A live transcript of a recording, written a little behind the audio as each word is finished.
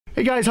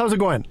Hey guys, how's it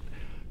going?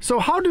 So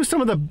how do some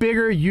of the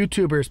bigger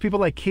YouTubers, people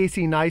like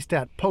Casey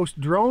Neistat,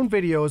 post drone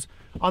videos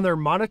on their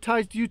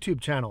monetized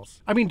YouTube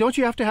channels? I mean, don't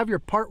you have to have your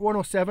Part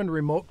 107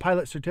 remote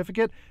pilot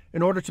certificate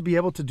in order to be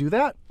able to do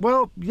that?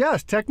 Well,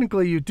 yes,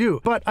 technically you do.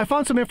 But I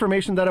found some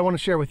information that I want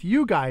to share with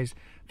you guys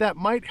that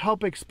might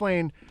help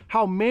explain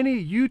how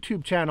many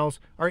YouTube channels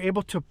are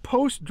able to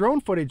post drone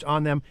footage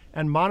on them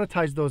and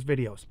monetize those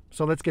videos.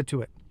 So let's get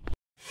to it.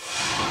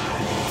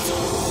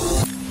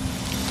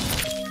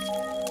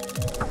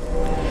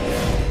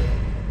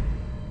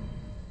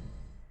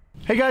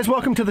 Hey guys,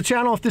 welcome to the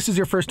channel. If this is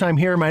your first time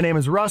here, my name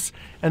is Russ,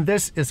 and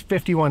this is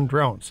 51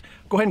 Drones.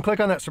 Go ahead and click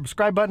on that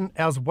subscribe button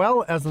as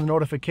well as the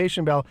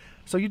notification bell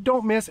so you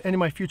don't miss any of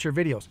my future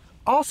videos.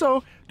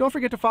 Also, don't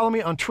forget to follow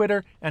me on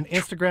Twitter and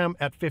Instagram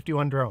at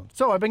 51 Drones.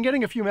 So I've been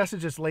getting a few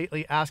messages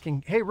lately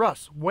asking, hey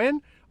Russ,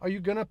 when are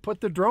you gonna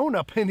put the drone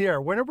up in the air?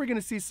 When are we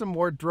gonna see some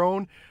more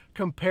drone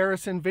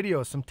comparison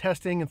videos, some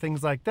testing and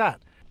things like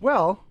that?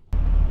 Well,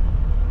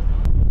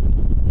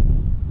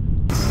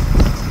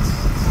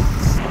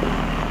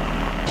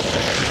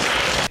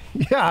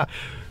 yeah,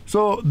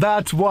 so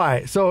that's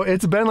why. So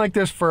it's been like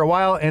this for a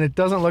while and it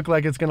doesn't look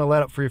like it's gonna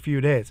let up for a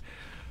few days.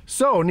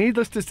 So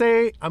needless to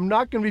say, I'm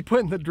not gonna be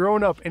putting the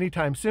drone up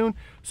anytime soon.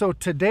 So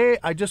today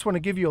I just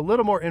wanna give you a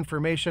little more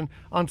information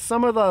on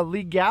some of the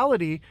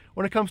legality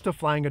when it comes to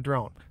flying a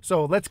drone.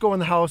 So let's go in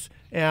the house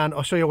and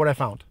I'll show you what I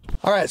found.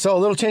 All right, so a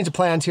little change of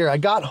plans here. I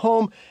got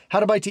home,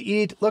 had a bite to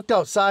eat, looked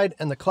outside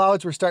and the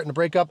clouds were starting to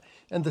break up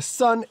and the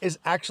sun is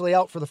actually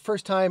out for the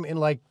first time in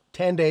like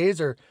 10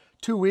 days or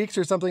 2 weeks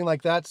or something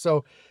like that. So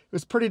it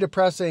was pretty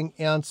depressing.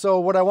 And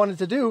so what I wanted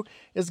to do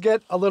is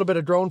get a little bit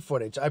of drone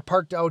footage. I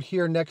parked out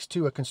here next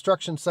to a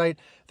construction site.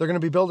 They're going to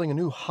be building a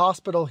new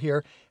hospital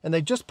here. And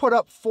they just put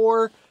up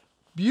 4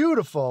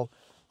 beautiful,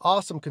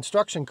 awesome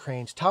construction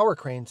cranes, tower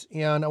cranes.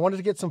 And I wanted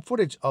to get some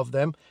footage of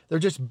them. They're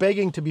just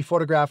begging to be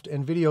photographed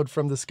and videoed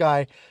from the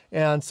sky.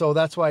 And so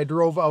that's why I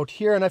drove out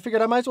here. And I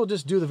figured I might as well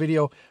just do the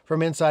video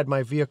from inside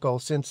my vehicle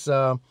since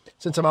I'm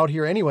out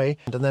here anyway.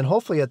 And then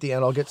hopefully at the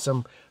end, I'll get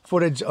some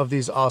footage of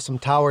these awesome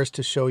towers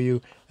to show you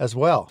as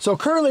well. So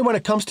currently when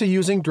it comes to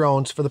using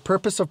drones for the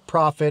purpose of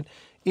profit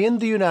in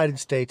the United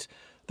States,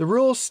 the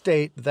rules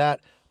state that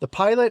the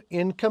pilot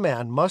in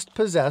command must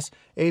possess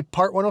a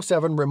Part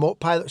 107 remote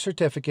pilot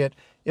certificate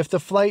if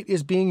the flight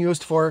is being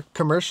used for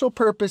commercial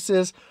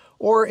purposes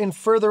or in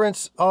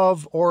furtherance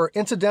of or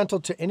incidental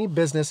to any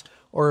business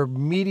or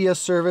media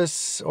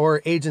service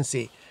or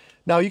agency.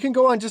 Now you can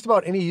go on just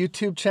about any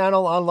YouTube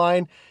channel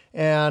online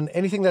and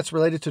anything that's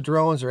related to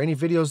drones or any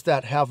videos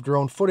that have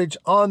drone footage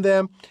on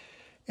them.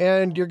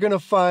 And you're gonna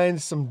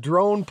find some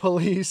drone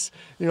police,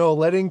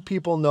 letting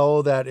people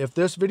know that if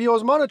this video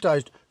is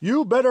monetized,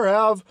 you better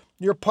have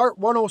your Part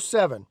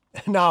 107.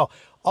 Now,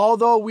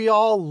 although we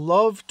all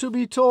love to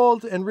be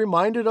told and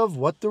reminded of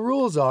what the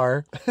rules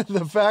are,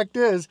 the fact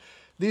is,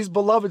 these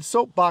beloved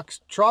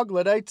soapbox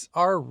troglodytes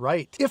are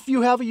right. If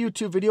you have a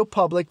YouTube video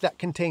public that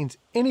contains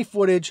any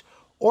footage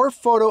or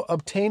photo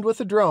obtained with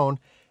a drone,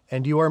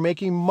 and you are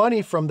making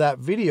money from that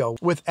video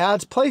with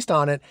ads placed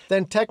on it,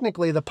 then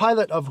technically the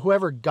pilot of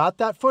whoever got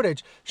that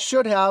footage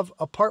should have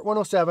a Part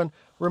 107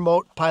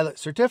 remote pilot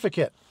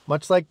certificate,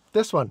 much like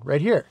this one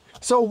right here.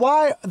 So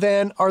why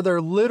then are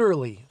there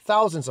literally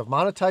thousands of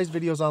monetized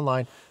videos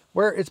online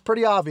where it's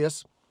pretty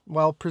obvious,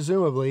 well,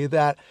 presumably,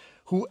 that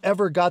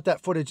whoever got that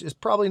footage is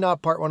probably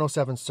not Part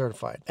 107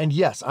 certified? And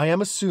yes, I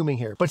am assuming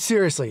here, but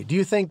seriously, do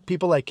you think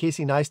people like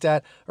Casey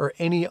Neistat or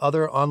any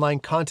other online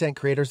content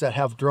creators that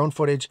have drone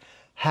footage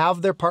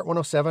have their Part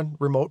 107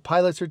 remote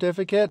pilot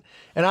certificate?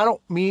 And I don't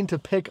mean to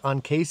pick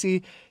on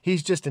Casey.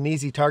 He's just an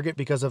easy target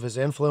because of his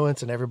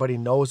influence and everybody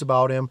knows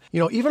about him.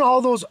 Even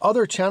all those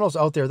other channels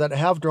out there that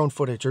have drone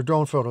footage or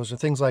drone photos or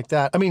things like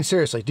that. I mean,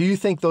 seriously, do you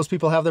think those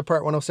people have their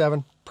Part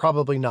 107?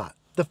 Probably not.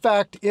 The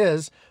fact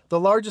is, the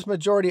largest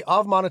majority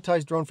of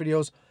monetized drone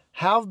videos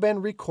have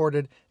been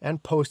recorded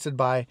and posted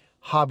by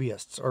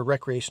hobbyists or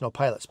recreational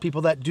pilots,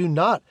 people that do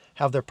not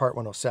have their Part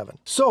 107.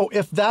 So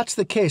if that's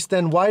the case,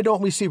 then why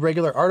don't we see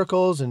regular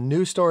articles and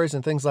news stories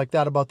and things like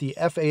that about the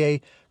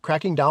FAA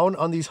cracking down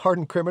on these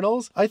hardened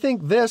criminals? I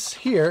think this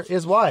here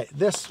is why.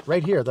 This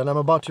right here that I'm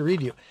about to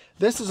read you.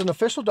 This is an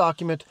official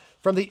document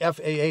from the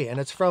FAA, and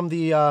it's from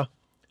the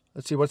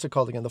let's see, what's it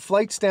called again? The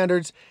Flight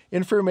Standards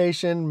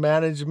Information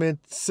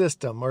Management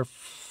System, or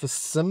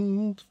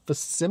FSIMS.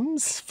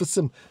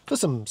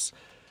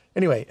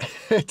 Anyway,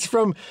 it's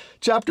from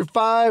Chapter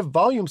 5,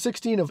 Volume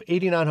 16 of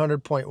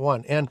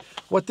 8900.1. And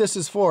what this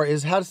is for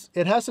is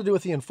it has to do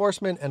with the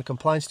enforcement and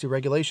compliance to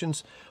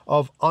regulations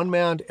of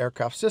unmanned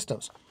aircraft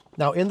systems.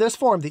 Now, in this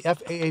form, the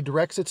FAA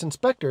directs its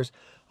inspectors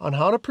on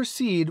how to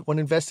proceed when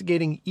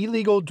investigating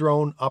illegal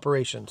drone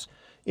operations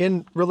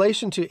in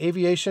relation to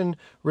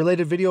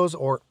aviation-related videos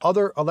or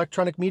other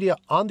electronic media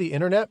on the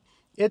internet.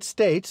 it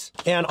states,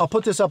 and I'll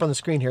put this up on the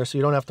screen here so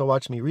you don't have to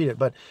watch me read it,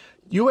 but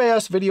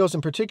UAS videos in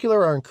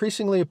particular are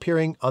increasingly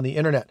appearing on the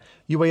internet.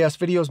 UAS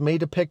videos may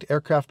depict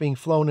aircraft being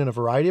flown in a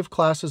variety of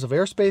classes of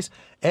airspace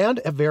and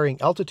at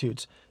varying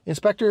altitudes.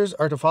 Inspectors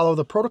are to follow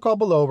the protocol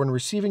below when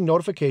receiving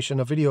notification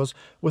of videos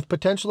with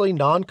potentially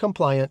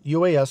non-compliant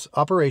UAS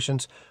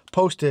operations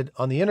posted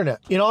on the internet.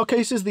 In all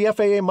cases, the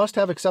FAA must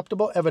have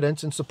acceptable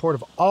evidence in support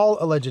of all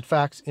alleged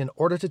facts in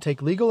order to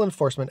take legal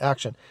enforcement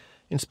action.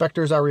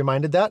 Inspectors are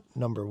reminded that,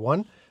 number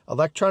 1,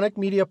 electronic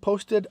media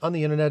posted on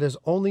the internet is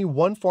only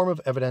one form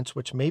of evidence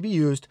which may be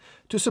used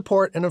to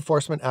support an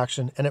enforcement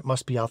action, and it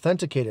must be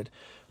authenticated.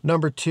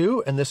 Number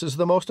 2, and this is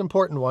the most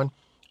important one,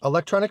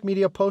 electronic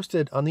media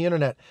posted on the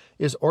internet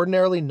is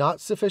ordinarily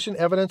not sufficient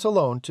evidence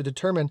alone to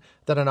determine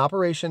that an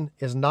operation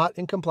is not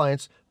in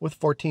compliance with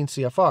 14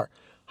 CFR.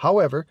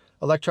 However,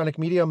 electronic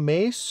media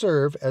may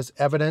serve as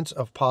evidence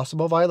of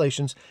possible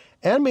violations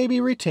and may be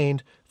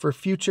retained for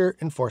future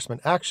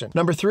enforcement action.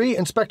 Number 3,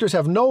 inspectors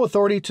have no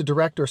authority to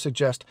direct or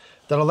suggest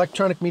that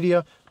electronic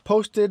media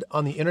posted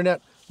on the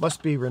internet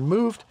must be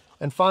removed.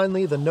 And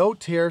finally, the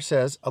note here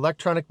says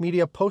electronic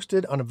media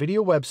posted on a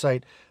video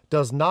website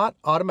does not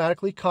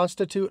automatically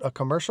constitute a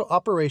commercial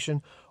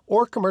operation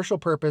or commercial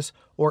purpose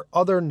or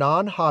other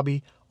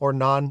non-hobby or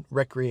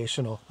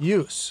non-recreational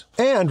use.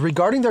 And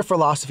regarding their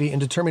philosophy in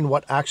determining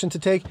what action to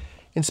take,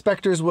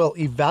 inspectors will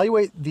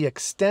evaluate the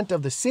extent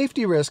of the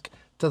safety risk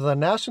to the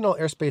national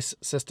airspace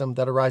system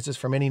that arises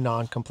from any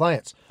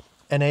non-compliance.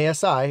 An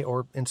ASI,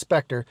 or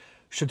inspector,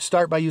 should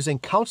start by using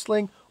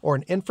counseling or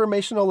an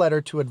informational letter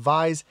to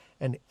advise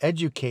and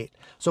educate.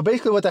 So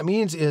basically what that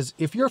means is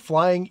if you're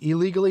flying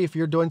illegally, if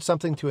you're doing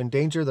something to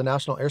endanger the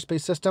national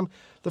airspace system,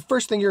 the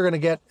first thing you're going to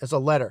get is a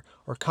letter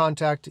or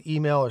contact,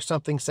 email, or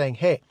something saying,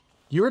 hey,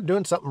 you're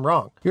doing something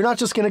wrong. You're not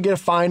just going to get a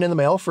fine in the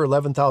mail for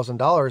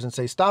 $11,000 and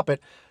say, stop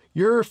it.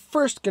 You're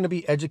first going to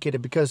be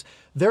educated because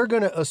they're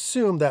going to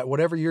assume that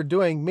whatever you're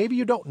doing, maybe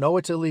you don't know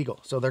it's illegal.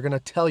 So they're going to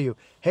tell you,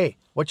 hey,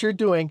 what you're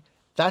doing,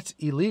 that's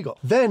illegal.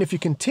 Then if you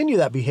continue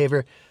that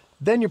behavior,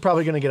 then you're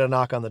probably going to get a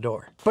knock on the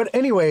door. But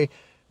anyway,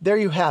 there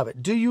you have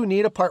it. Do you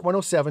need a Part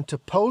 107 to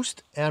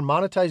post and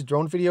monetize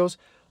drone videos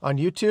on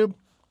YouTube?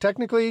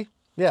 Technically,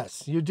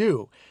 yes, you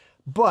do.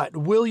 But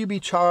will you be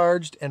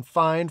charged and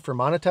fined for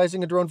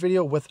monetizing a drone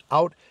video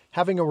without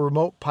having a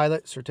remote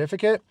pilot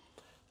certificate?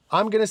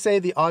 I'm going to say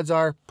the odds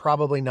are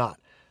probably not.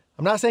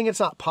 I'm not saying it's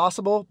not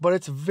possible, but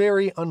it's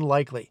very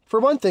unlikely. For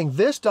one thing,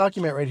 this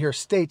document right here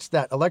states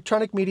that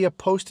electronic media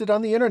posted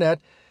on the internet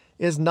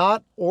is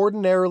not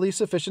ordinarily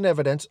sufficient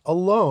evidence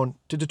alone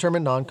to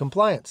determine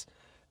non-compliance.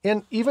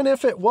 And even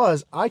if it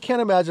was, I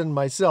can't imagine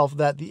myself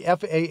that the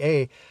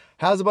FAA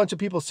has a bunch of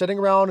people sitting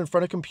around in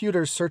front of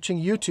computers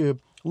searching YouTube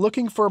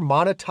looking for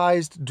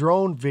monetized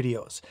drone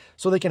videos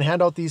so they can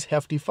hand out these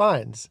hefty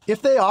fines.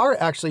 If they are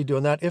actually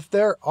doing that, if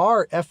there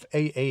are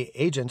FAA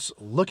agents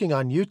looking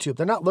on YouTube,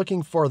 they're not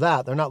looking for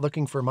that. They're not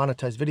looking for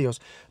monetized videos.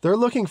 They're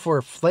looking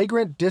for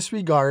flagrant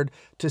disregard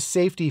to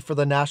safety for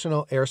the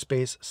national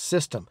airspace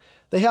system.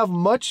 They have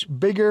much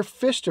bigger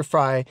fish to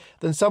fry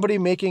than somebody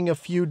making a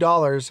few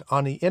dollars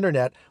on the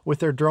internet with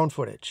their drone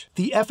footage.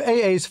 The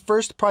FAA's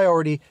first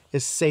priority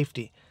is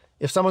safety.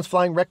 If someone's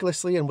flying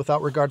recklessly and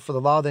without regard for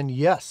the law, then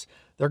yes,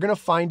 they're going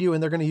to find you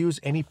and they're going to use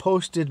any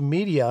posted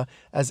media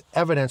as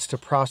evidence to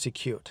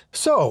prosecute.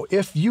 So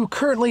if you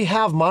currently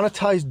have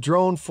monetized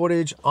drone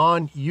footage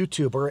on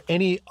YouTube or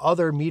any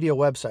other media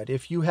website,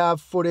 if you have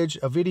footage,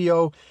 a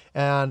video,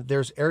 and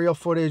there's aerial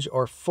footage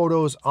or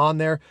photos on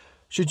there,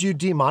 should you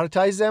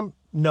demonetize them?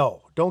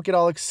 No, don't get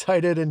all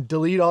excited and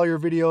delete all your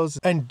videos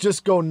and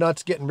just go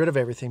nuts getting rid of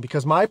everything,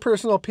 because my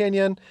personal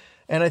opinion,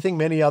 and I think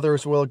many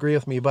others will agree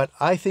with me, but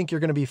I think you're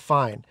going to be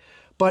fine.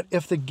 But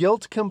if the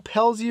guilt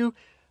compels you,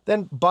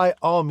 then by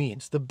all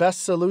means, the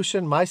best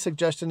solution, my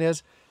suggestion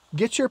is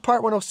get your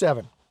Part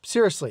 107.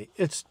 Seriously,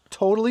 it's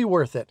totally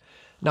worth it.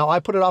 Now, I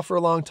put it off for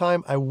a long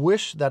time. I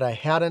wish that I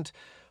hadn't,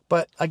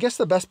 but I guess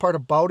the best part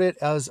about it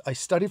as I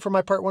studied for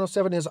my Part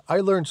 107 is I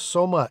learned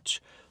so much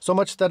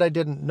that I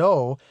didn't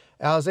know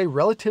as a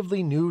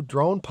relatively new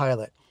drone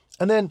pilot.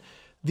 And then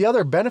the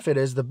other benefit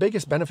is, the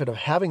biggest benefit of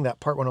having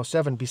that Part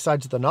 107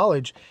 besides the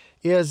knowledge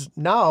is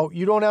now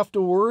you don't have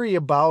to worry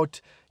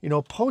about,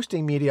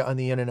 posting media on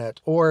the internet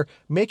or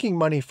making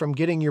money from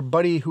getting your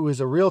buddy who is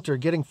a realtor,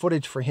 getting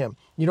footage for him.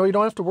 You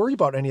don't have to worry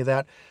about any of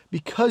that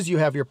because you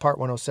have your Part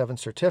 107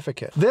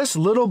 certificate. This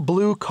little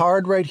blue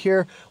card right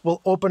here will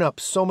open up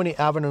so many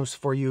avenues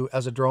for you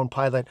as a drone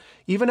pilot,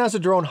 even as a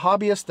drone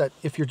hobbyist, that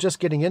if you're just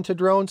getting into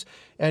drones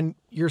and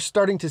you're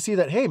starting to see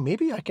that, hey,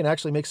 maybe I can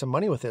actually make some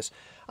money with this.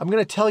 I'm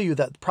going to tell you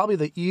that probably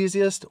the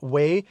easiest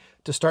way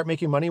to start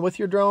making money with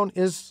your drone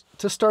is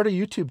to start a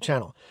YouTube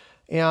channel.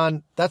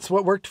 And that's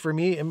what worked for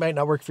me. It might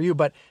not work for you,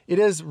 but it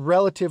is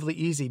relatively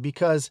easy,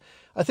 because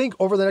I think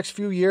over the next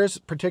few years,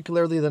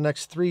 particularly the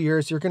next 3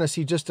 years, you're going to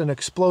see just an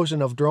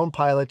explosion of drone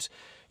pilots,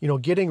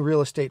 getting real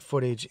estate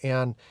footage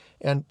and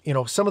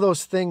some of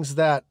those things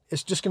that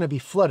it's just going to be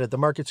flooded. The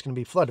market's going to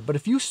be flooded. But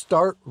if you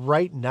start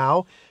right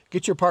now,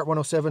 get your Part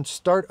 107,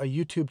 start a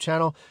YouTube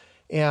channel,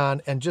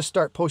 and just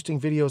start posting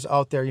videos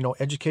out there, you know,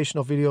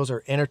 educational videos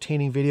or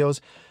entertaining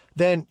videos,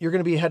 then you're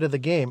going to be ahead of the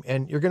game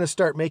and you're going to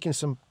start making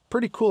some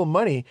pretty cool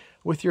money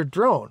with your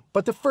drone.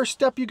 But the first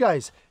step, you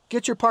guys,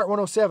 get your Part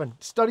 107,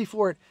 study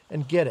for it,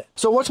 and get it.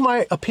 So what's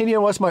my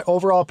opinion? What's my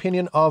overall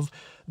opinion of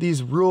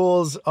these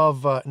rules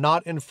of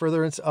not in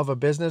furtherance of a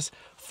business?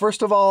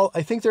 First of all,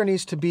 I think there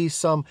needs to be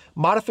some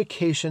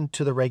modification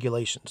to the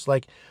regulations.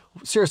 Like,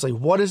 seriously,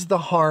 what is the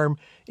harm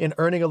in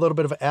earning a little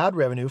bit of ad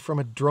revenue from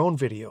a drone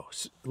video?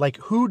 Like,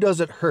 who does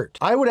it hurt?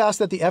 I would ask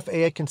that the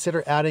FAA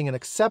consider adding an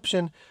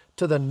exception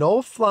to the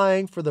no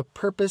flying for the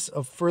purpose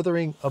of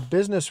furthering a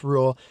business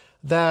rule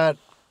that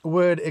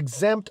would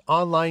exempt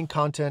online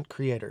content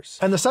creators.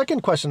 And the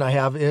second question I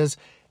have is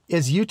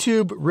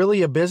YouTube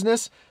really a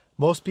business?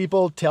 Most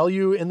people tell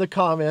you in the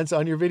comments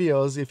on your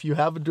videos, if you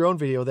have a drone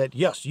video, that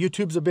yes,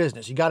 YouTube's a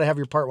business. You got to have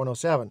your Part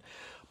 107.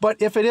 But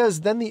if it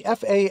is, then the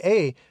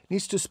FAA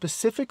needs to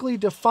specifically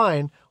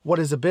define what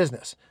is a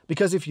business.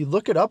 Because if you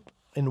look it up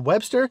in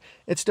Webster,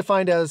 it's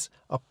defined as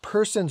a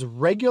person's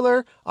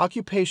regular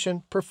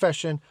occupation,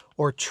 profession,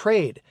 or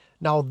trade.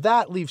 Now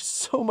that leaves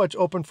so much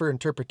open for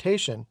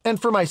interpretation. And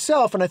for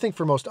myself, and I think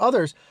for most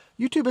others,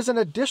 YouTube is an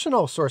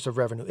additional source of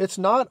revenue. It's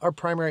not our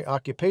primary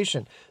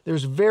occupation.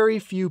 There's very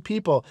few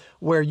people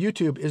where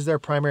YouTube is their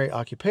primary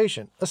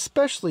occupation,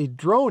 especially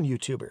drone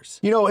YouTubers.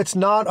 You know, it's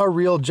not a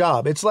real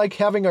job. It's like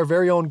having our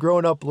very own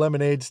grown-up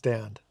lemonade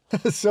stand.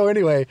 So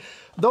anyway,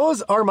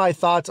 those are my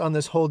thoughts on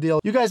this whole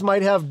deal. You guys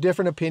might have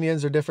different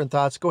opinions or different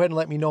thoughts. Go ahead and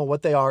let me know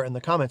what they are in the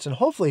comments, and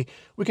hopefully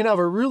we can have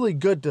a really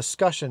good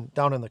discussion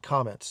down in the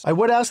comments. I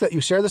would ask that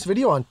you share this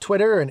video on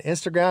Twitter and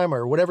Instagram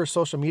or whatever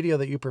social media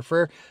that you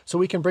prefer so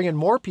we can bring in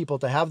more people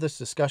to have this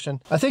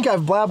discussion. I think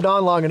I've blabbed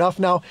on long enough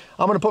now.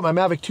 I'm going to put my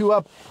Mavic 2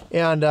 up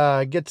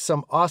and get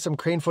some awesome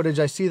crane footage.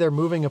 I see they're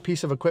moving a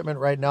piece of equipment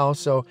right now.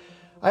 So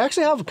I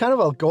actually have kind of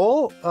a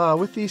goal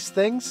with these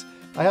things.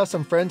 I have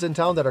some friends in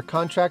town that are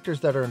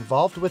contractors that are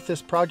involved with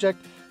this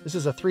project. This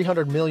is a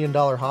 $300 million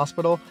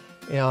hospital,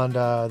 and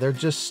they're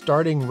just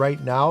starting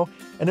right now.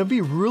 And it'd be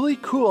really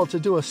cool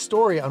to do a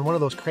story on one of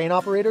those crane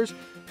operators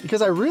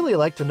because I really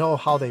like to know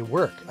how they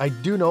work. I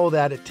do know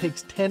that it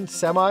takes 10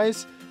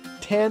 semis,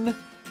 10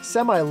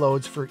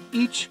 semi-loads for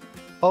each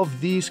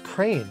of these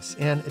cranes,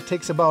 and it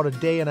takes about a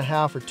day and a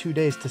half or 2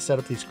 days to set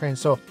up these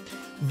cranes. So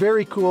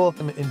very cool.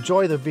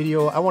 Enjoy the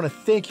video. I want to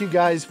thank you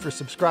guys for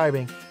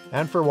subscribing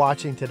and for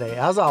watching today.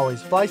 As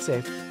always, fly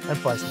safe and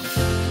fly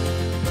smart.